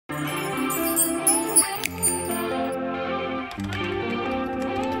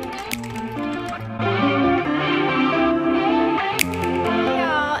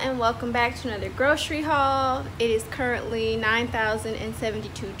welcome back to another grocery haul. It is currently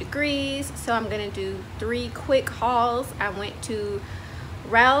 9,072 degrees, so I'm gonna do 3 quick hauls. I went to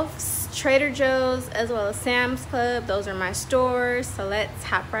Ralph's, Trader Joe's, as well as Sam's Club. Those are my stores, so let's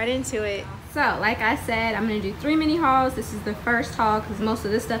hop right into it. So like I said, I'm gonna do 3 mini hauls. This is the first haul because most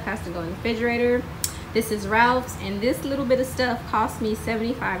of this stuff has to go in the refrigerator. This is Ralph's, and this little bit of stuff cost me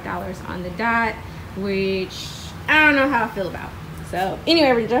 $75 on the dot, which I don't know how I feel about. So anyway,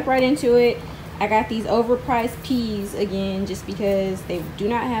 we're gonna jump right into it. I got these overpriced peas again just because they do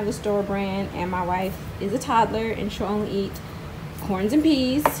not have a store brand, and my wife is a toddler and she'll only eat corns and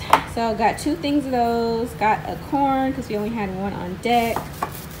peas. So I got 2 things of those. Got a corn because we only had one on deck.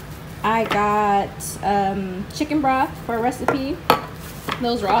 I got chicken broth for a recipe.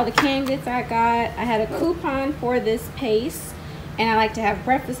 Those were all the canned goods I got. I had a coupon for this paste, and I like to have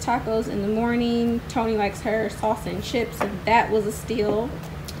breakfast tacos in the morning. Tony likes her salsa and chips, so that was a steal.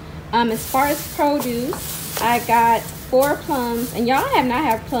 As far as produce, I got 4 plums, and y'all have not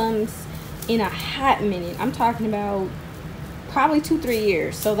had plums in a hot minute. I'm talking about probably 2-3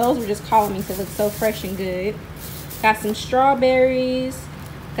 years, so those were just calling me because it's so fresh and good. Got some strawberries,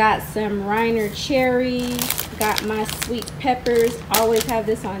 got some Reiner cherries, got my sweet peppers, always have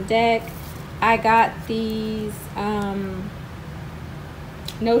this on deck. I got these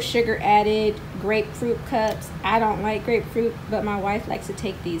no sugar added grapefruit cups. I don't like grapefruit, but my wife likes to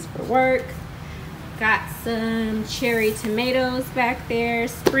take these for work. Got some cherry tomatoes back there,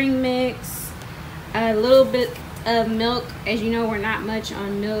 spring mix, a little bit of milk. As you know, we're not much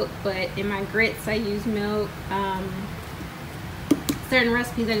on milk, but in my grits I use milk. Certain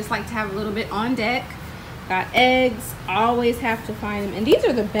recipes I just like to have a little bit on deck. Got eggs, always have to find them, and these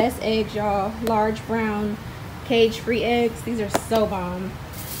are the best eggs, y'all. Large brown cage-free eggs. These are so bomb.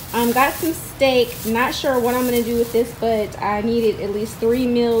 Got some steak. Not sure what I'm gonna do with this, but I needed at least 3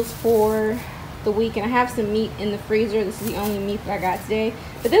 meals for the week, and I have some meat in the freezer. This is the only meat that I got today,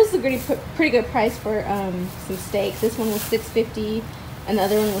 but this was a pretty good price for some steak. This one was $6.50 and the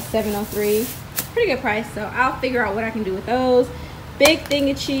other one was $7.03. Pretty good price, so I'll figure out what I can do with those. Big thing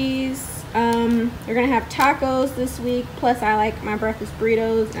of cheese. We're gonna have tacos this week, plus I like my breakfast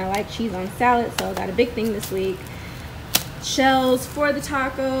burritos and I like cheese on salad, so I got a big thing this week. Shells for the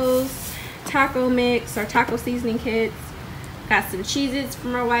tacos, taco mix or taco seasoning kits. Got some Cheez-Its for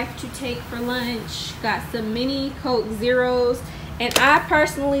my wife to take for lunch. Got some mini Coke Zeros, and I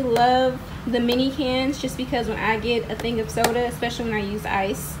personally love the mini cans just because when I get a thing of soda, especially when I use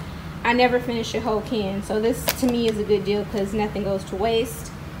ice, I never finish a whole can. So this to me is a good deal because nothing goes to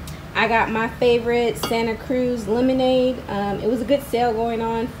waste. I got my favorite Santa Cruz lemonade. It was a good sale going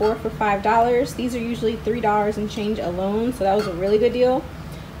on, 4 for $5. These are usually $3 and change alone, so that was a really good deal.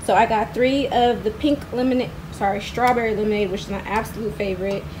 So I got 3 of the pink lemonade, strawberry lemonade, which is my absolute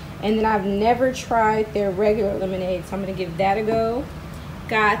favorite. And then I've never tried their regular lemonade, so I'm gonna give that a go.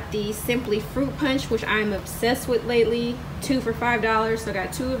 Got the Simply Fruit Punch, which I'm obsessed with lately, 2 for $5, so I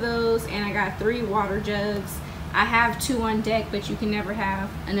got 2 of those, and I got 3 water jugs. I have 2 on deck, but you can never have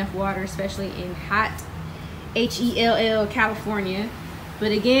enough water, especially in hot H-E-L-L California.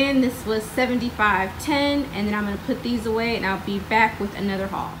 But again, this was $75.10, and then I'm gonna put these away and I'll be back with another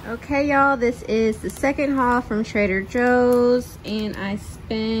haul. Okay, y'all, this is the second haul from Trader Joe's, and I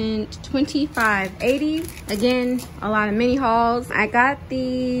spent $25.80. Again, a lot of mini hauls. I got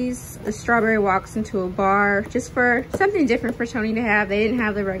the strawberry walks into a bar just for something different for Tony to have. They didn't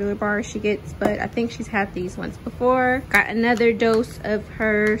have the regular bars she gets, but I think she's had these once before. Got another dose of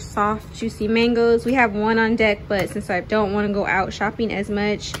her soft, juicy mangoes. We have 1 on deck, but since I don't want to go out shopping as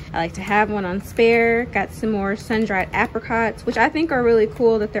much, I like to have 1 on spare. Got some more sun-dried apricots, which I think are really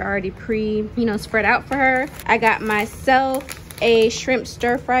cool that they're already spread out for her. I got myself a shrimp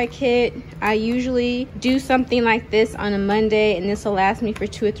stir-fry kit. I usually do something like this on a Monday, and this will last me for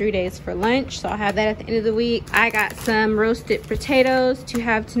 2 or 3 days for lunch, so I'll have that at the end of the week. I got some roasted potatoes to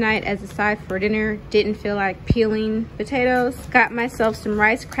have tonight as a side for dinner. Didn't feel like peeling potatoes. Got myself some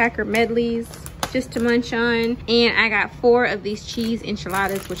rice cracker medleys just to munch on, and I got 4 of these cheese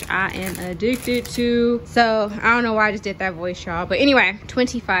enchiladas, which I am addicted to. So I don't know why I just did that voice, y'all, but anyway,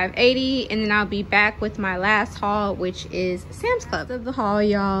 $25.80, and then I'll be back with my last haul, which is Sam's Club of the haul,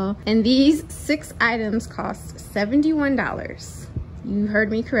 y'all. And these 6 items cost $71. You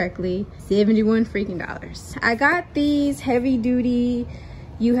heard me correctly, 71 freaking dollars. I got these heavy duty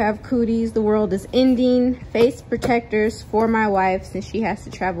You Have Cooties, The World Is Ending face protectors for my wife since she has to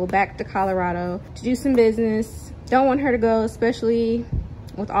travel back to Colorado to do some business. Don't want her to go, especially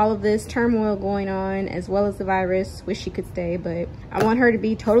with all of this turmoil going on, as well as the virus. Wish she could stay, but I want her to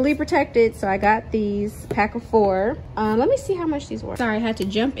be totally protected, so I got these pack of 4. Let me see how much these were. Sorry, I had to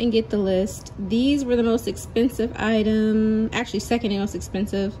jump and get the list. These were the most expensive item, actually second most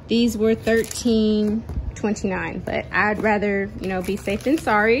expensive. These were $13.29, but I'd rather, you know, be safe than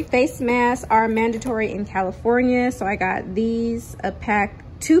sorry. Face masks are mandatory in California, so I got these, a pack,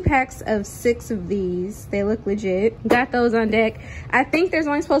 2 packs of 6 of these. They look legit. Got those on deck. I think there's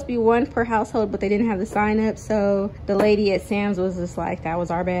only supposed to be 1 per household, but they didn't have the sign up, so the lady at Sam's was just like, that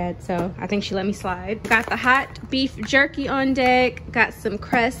was our bad, so I think she let me slide. Got the hot beef jerky on deck. Got some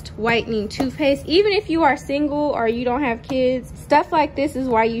Crest whitening toothpaste. Even if you are single or you don't have kids, stuff like this is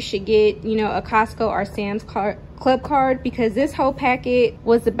why you should get, you know, a Costco or Sam's Club card, because this whole packet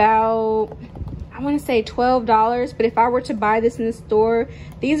was about, I want to say $12, but if I were to buy this in the store,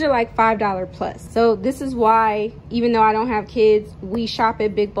 these are like $5 plus. So this is why, even though I don't have kids, we shop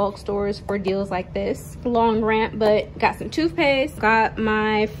at big bulk stores for deals like this. Long rant, but got some toothpaste, got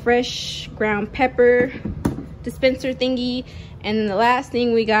my fresh ground pepper dispenser thingy, and then the last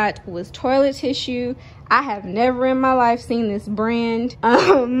thing we got was toilet tissue. I have never in my life seen this brand,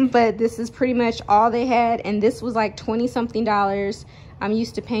 but this is pretty much all they had, and this was like 20 something dollars. I'm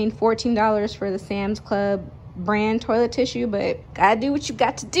used to paying $14 for the Sam's Club brand toilet tissue, but gotta do what you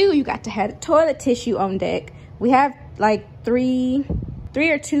got to do. You got to have the toilet tissue on deck. We have like three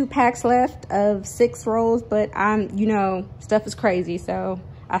or 2 packs left of 6 rolls, but you know, stuff is crazy. So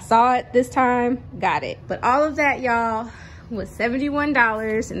I saw it this time, got it. But all of that, y'all, was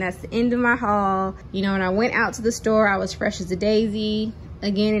 $71, and that's the end of my haul. You know, when I went out to the store, I was fresh as a daisy.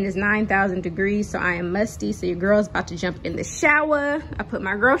 Again, it is 9,000 degrees, so I am musty. So your girl's about to jump in the shower. I put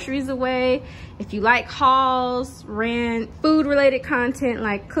my groceries away. If you like hauls, food-related content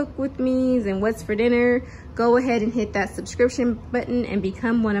like cook with me's and what's for dinner, go ahead and hit that subscription button and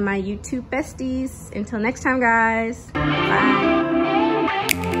become one of my YouTube besties. Until next time, guys. Bye.